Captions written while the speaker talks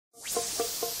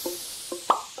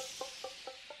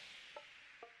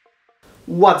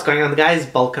What's going on, guys?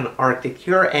 Balkan Architect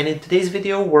here, and in today's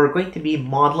video we're going to be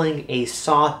modeling a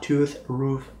sawtooth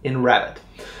roof in Revit.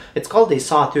 It's called a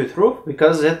sawtooth roof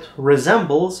because it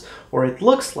resembles, or it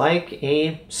looks like,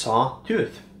 a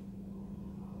sawtooth.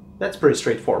 That's pretty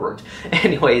straightforward.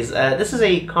 Anyways, this is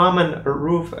a common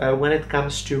roof when it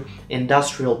comes to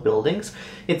industrial buildings.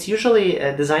 It's usually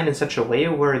designed in such a way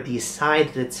where the side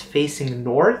that's facing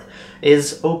north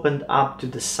is opened up to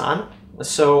the sun.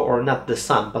 So, or not the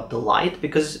sun, but the light,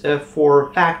 because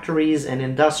for factories and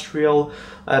industrial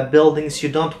buildings, you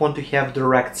don't want to have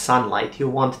direct sunlight. You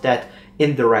want that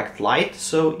indirect light.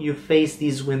 So you face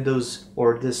these windows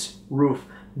or this roof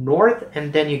north,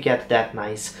 and then you get that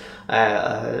nice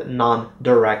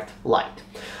non-direct light.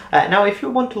 Now, if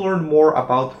you want to learn more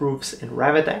about roofs in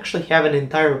Revit, I actually have an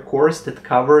entire course that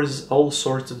covers all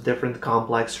sorts of different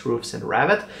complex roofs in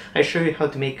Revit. I show you how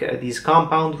to make these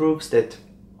compound roofs that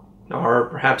are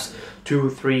perhaps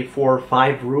 2, 3, 4,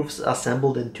 5 roofs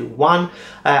assembled into one.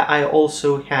 I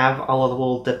also have a lot of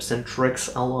little tips and tricks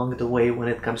along the way when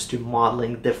it comes to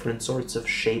modeling different sorts of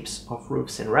shapes of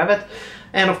roofs in Revit.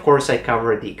 And of course, I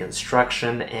cover the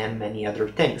construction and many other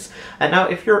things. And now,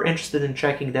 if you're interested in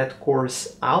checking that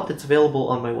course out, it's available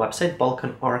on my website,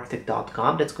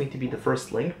 balkanarchitect.com. That's going to be the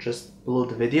first link just below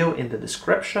the video in the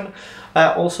description.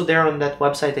 Also there on that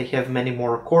website, I have many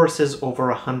more courses, over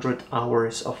 100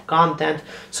 hours of content.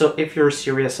 So if you're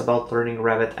serious about learning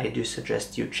Revit, I do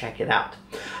suggest you check it out.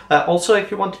 Also,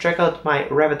 if you want to check out my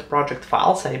Revit project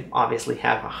files, I obviously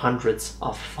have hundreds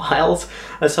of files.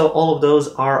 So all of those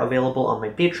are available on my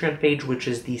Patreon page, which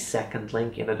is the second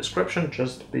link in the description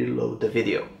just below the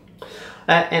video.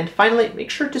 And finally, make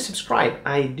sure to subscribe.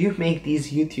 I do make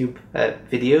these YouTube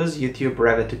videos, YouTube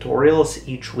Revit tutorials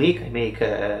each week. I make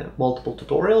multiple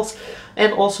tutorials.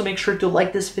 And also make sure to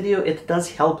like this video. It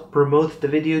does help promote the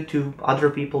video to other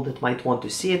people that might want to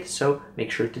see it, so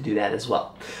make sure to do that as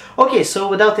well. Okay, so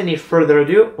without any further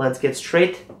ado, let's get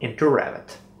straight into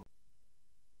Revit.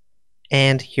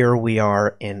 And here we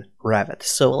are in Revit.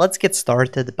 So let's get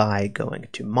started by going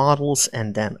to Models,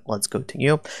 and then let's go to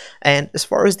New. And as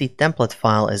far as the template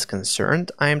file is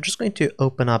concerned, I'm just going to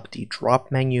open up the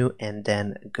drop menu and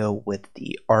then go with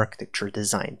the architecture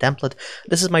design template.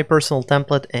 This is my personal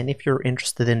template, and if you're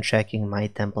interested in checking my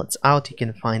templates out, you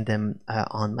can find them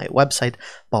on my website,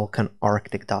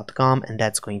 balkanarchitect.com, and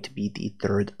that's going to be the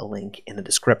third link in the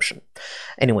description.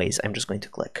 Anyways, I'm just going to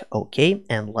click OK,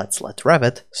 and let's let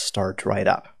Revit start right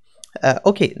up.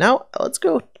 Okay, now let's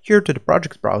go here to the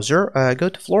project browser, go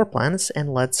to floor plans,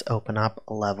 and let's open up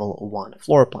level 1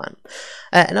 floor plan.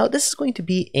 Now this is going to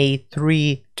be a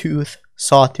 3-tooth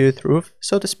sawtooth roof,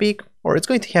 so to speak, or it's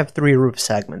going to have 3 roof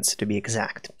segments to be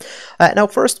exact. Now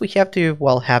first we have to,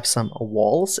 well, have some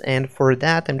walls, and for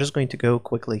that I'm just going to go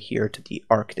quickly here to the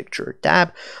architecture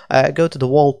tab, go to the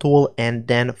wall tool, and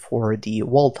then for the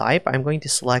wall type I'm going to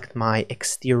select my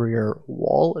exterior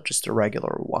wall, just a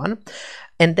regular one.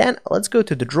 And then let's go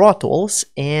to the draw tools,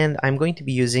 and I'm going to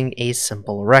be using a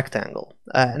simple rectangle.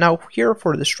 Now here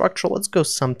for the structure, let's go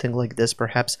something like this,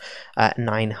 perhaps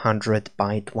 900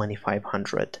 by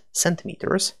 2500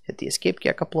 centimeters. Hit the escape key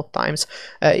a couple of times.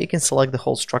 You can select the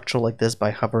whole structure like this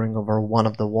by hovering over one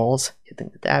of the walls,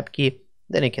 hitting the tab key.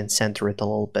 Then you can center it a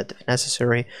little bit if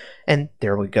necessary, and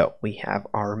there we go. We have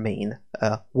our main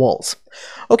walls.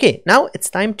 Okay, now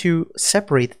it's time to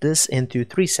separate this into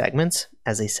 3 segments.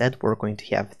 As I said, we're going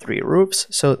to have 3 roofs,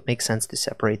 so it makes sense to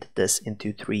separate this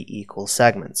into 3 equal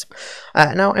segments.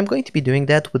 Now I'm going to be doing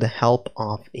that with the help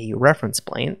of a reference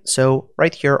plane. So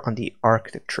right here on the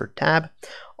architecture tab,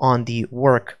 on the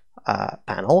work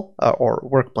panel or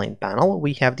work plane panel,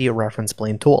 we have the reference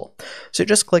plane tool. So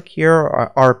just click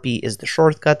here, RP is the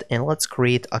shortcut, and let's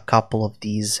create a couple of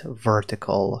these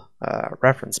vertical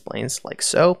reference planes like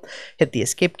so. Hit the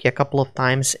escape key a couple of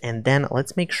times, and then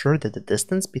let's make sure that the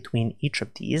distance between each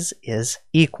of these is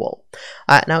equal.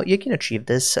 Now you can achieve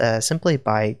this simply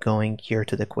by going here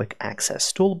to the quick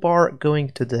access toolbar,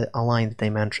 going to the aligned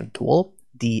dimension tool.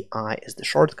 DI is the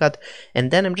shortcut,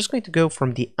 and then I'm just going to go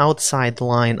from the outside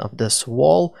line of this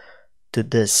wall to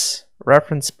this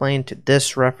reference plane, to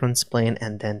this reference plane,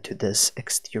 and then to this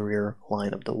exterior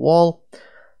line of the wall.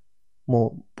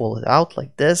 Pull it out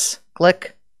like this,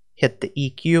 click, hit the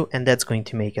EQ, and that's going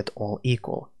to make it all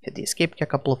equal. Hit the escape key a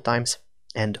couple of times,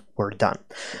 and we're done.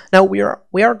 Now we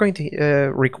are going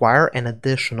to require an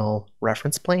additional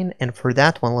reference plane, and for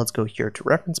that one, let's go here to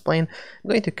reference plane. I'm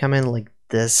going to come in like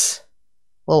this,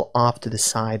 a little off to the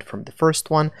side from the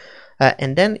first one,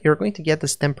 and then you're going to get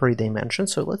this temporary dimension.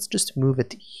 So let's just move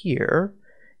it here,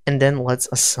 and then let's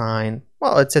assign,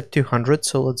 well, it's at 200,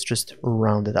 so let's just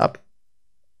round it up.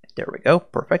 There we go,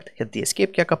 perfect. Hit the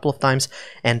escape key a couple of times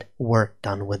and we're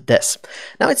done with this.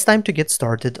 Now it's time to get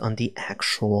started on the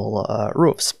actual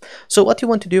roofs. So what you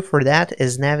want to do for that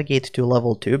is navigate to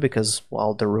level 2 because,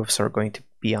 well, the roofs are going to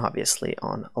be obviously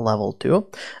on level 2.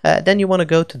 Then you want to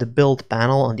go to the build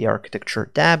panel on the architecture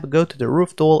tab, go to the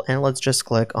roof tool, and let's just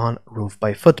click on roof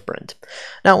by footprint.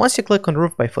 Now once you click on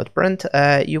roof by footprint,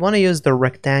 you want to use the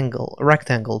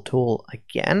rectangle tool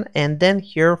again, and then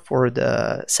here for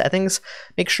the settings,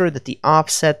 make sure that the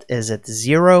offset is at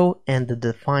 0 and the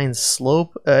define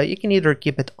slope, you can either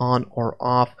keep it on or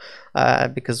off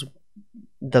because it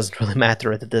doesn't really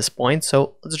matter at this point,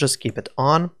 so let's just keep it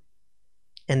on.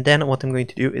 And then what I'm going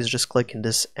to do is just click in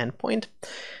this endpoint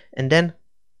and then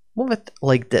move it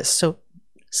like this. So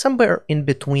somewhere in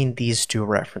between these two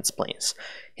reference planes.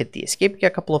 Hit the escape key a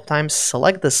couple of times,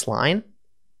 select this line,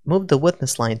 move the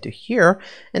witness line to here,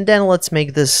 and then let's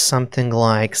make this something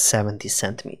like 70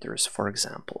 centimeters, for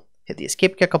example. Hit the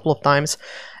escape key a couple of times,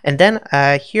 and then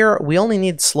here we only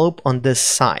need slope on this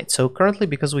side. So currently,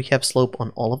 because we have slope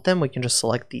on all of them, we can just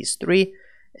select these three,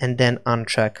 and then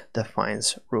uncheck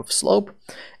defines roof slope,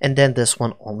 and then this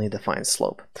one only defines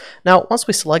slope. Now once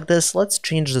we select this, let's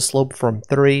change the slope from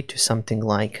 3 to something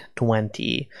like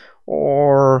 20,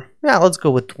 or yeah, let's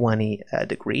go with 20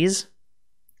 degrees,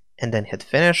 and then hit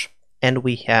finish, and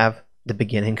we have the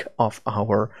beginning of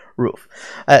our roof.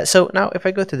 So now if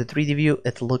I go to the 3D view,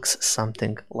 it looks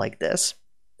something like this.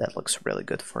 That looks really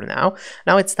good for now.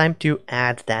 Now it's time to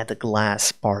add that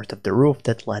glass part of the roof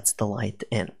that lets the light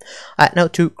in. Now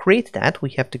to create that, we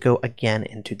have to go again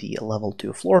into the level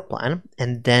 2 floor plan,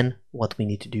 and then what we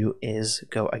need to do is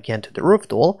go again to the roof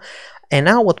tool. And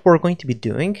now what we're going to be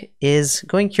doing is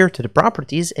going here to the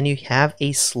properties, and you have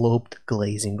a sloped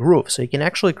glazing roof. So you can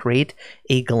actually create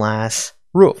a glass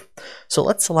roof. So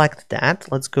let's select that.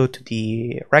 Let's go to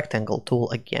the rectangle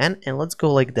tool again, and let's go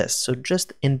like this. So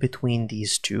just in between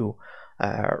these two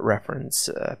reference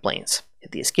planes.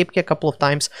 Hit the escape key a couple of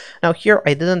times. Now here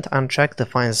I didn't uncheck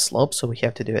define slope, so we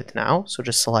have to do it now. So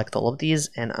just select all of these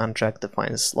and uncheck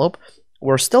define slope.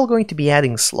 We're still going to be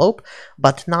adding slope,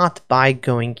 but not by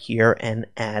going here and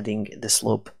adding the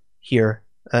slope here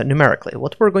numerically.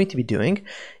 What we're going to be doing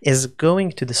is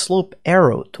going to the slope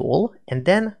arrow tool and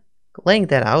then laying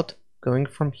that out, going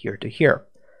from here to here.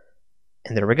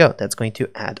 And there we go, that's going to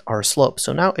add our slope.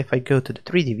 So now if I go to the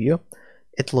 3D view,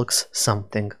 it looks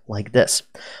something like this.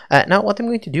 Now what I'm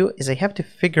going to do is I have to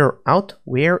figure out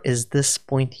where is this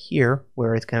point here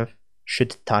where it kind of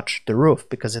should touch the roof,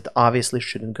 because it obviously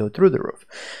shouldn't go through the roof.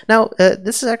 Now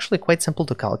this is actually quite simple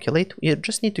to calculate. You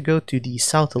just need to go to the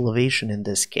south elevation in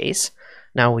this case.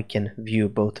 Now we can view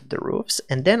both of the roofs,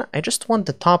 and then I just want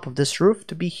the top of this roof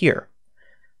to be here.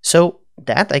 So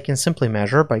that I can simply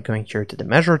measure by going here to the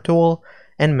measure tool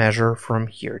and measure from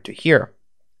here to here.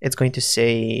 It's going to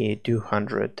say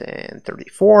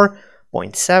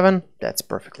 234.7. That's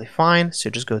perfectly fine. So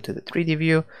just go to the 3D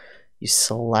view. You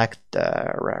select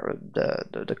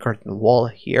the curtain wall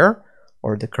here,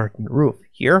 or the curtain roof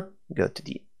here. Go to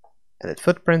the edit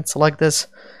footprint, select this,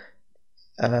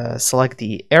 select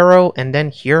the arrow, and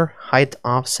then here height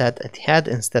offset at head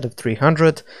instead of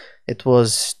 300. It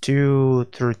was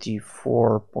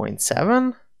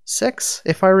 234.76,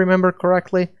 if I remember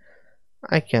correctly.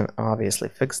 I can obviously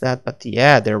fix that, but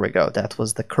yeah, there we go. That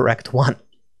was the correct one.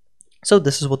 So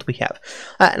this is what we have.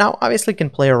 Now, obviously, you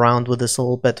can play around with this a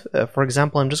little bit. For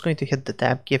example, I'm just going to hit the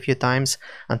tab key a few times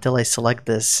until I select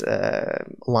this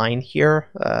line here,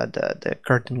 the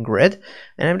curtain grid,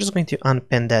 and I'm just going to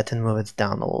unpin that and move it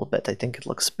down a little bit. I think it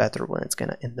looks better when it's kind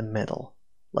of in the middle,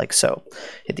 like so.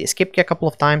 Hit the escape key a couple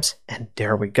of times, and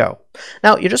there we go.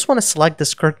 Now, you just want to select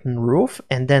this curtain roof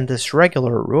and then this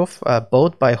regular roof,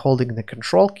 both by holding the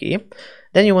control key.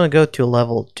 Then you want to go to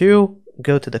level 2,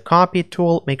 go to the copy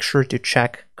tool, make sure to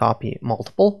check copy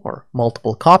multiple or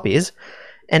multiple copies,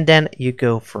 and then you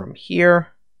go from here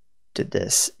to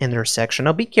this intersection.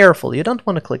 Now be careful, you don't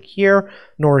want to click here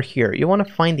nor here. You want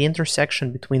to find the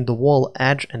intersection between the wall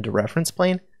edge and the reference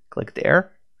plane. Click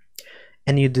there,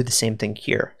 and you do the same thing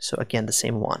here. So again, the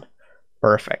same one.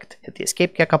 Perfect. Hit the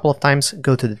escape key a couple of times,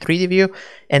 go to the 3D view,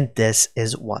 and this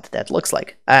is what that looks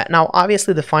like. Now,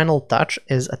 obviously, the final touch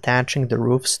is attaching the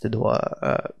roofs to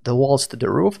the walls to the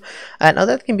roof. Now,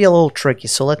 that can be a little tricky,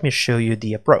 so let me show you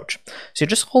the approach. So you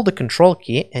just hold the control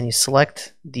key, and you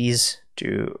select these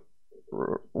two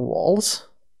walls,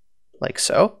 like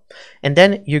so, and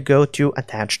then you go to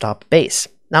attach top base.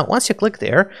 Now, once you click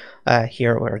there,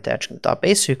 here we're attaching the top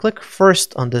base, so you click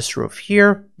first on this roof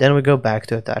here, then we go back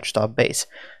to attach top base.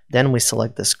 Then we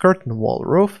select this curtain wall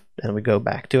roof, then we go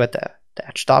back to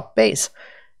attach top base.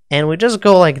 And we just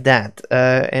go like that,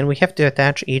 and we have to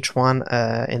attach each one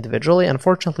individually.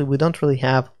 Unfortunately, we don't really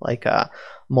have like a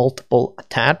multiple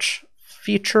attach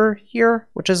feature here,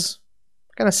 which is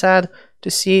kind of sad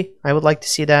to see. I would like to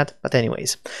see that, but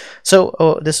anyways.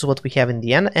 So this is what we have in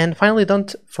the end. And finally,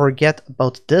 don't forget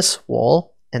about this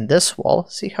wall and this wall.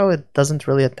 See how it doesn't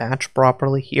really attach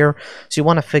properly here? So you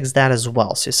want to fix that as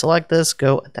well. So you select this,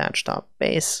 go attach top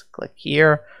base, click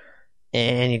here,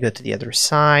 and you go to the other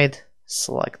side,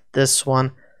 select this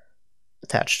one,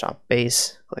 attach top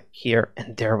base, click here,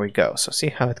 and there we go. So see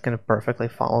how it kind of perfectly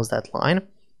follows that line?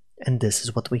 And this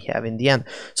is what we have in the end.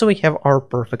 So we have our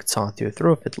perfect sawtooth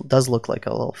roof. It does look like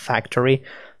a little factory.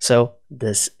 So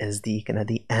this is the kind of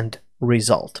the end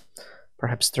result.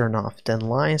 Perhaps turn off thin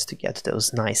lines to get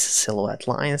those nice silhouette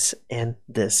lines. And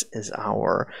this is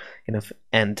our kind of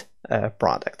end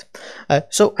product.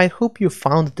 So I hope you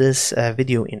found this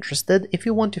video interested. If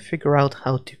you want to figure out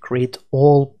how to create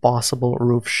all possible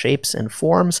roof shapes and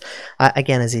forms,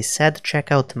 again, as I said,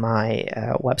 check out my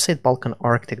website,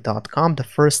 balkanarchitect.com. The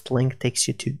first link takes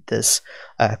you to this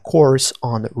course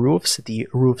on roofs, the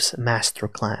Roofs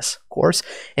Masterclass course,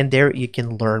 and there you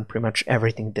can learn pretty much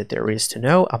everything that there is to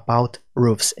know about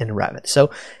roofs in Revit. So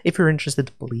if you're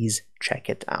interested, please check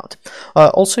it out.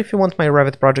 Also, if you want my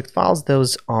Revit project files,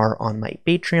 those are on my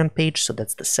Patreon page, so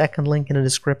that's the second link in the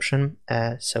description,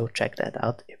 so check that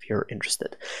out if you're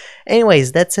interested.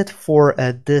 Anyways, that's it for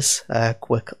this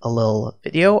quick little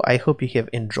video. I hope you have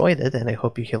enjoyed it, and I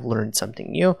hope you have learned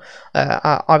something new.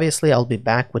 Obviously, I'll be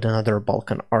back with another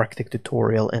Balkan Architect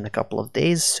tutorial in a couple of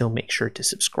days, so make sure to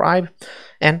subscribe,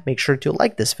 and make sure to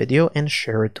like this video and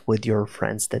share it with your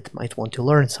friends that might want to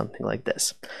learn something like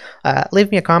this.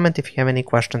 Leave me a comment if you have any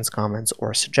questions, comments,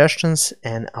 or suggestions,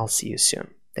 and I'll see you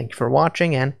soon. Thank you for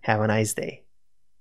watching, and have a nice day.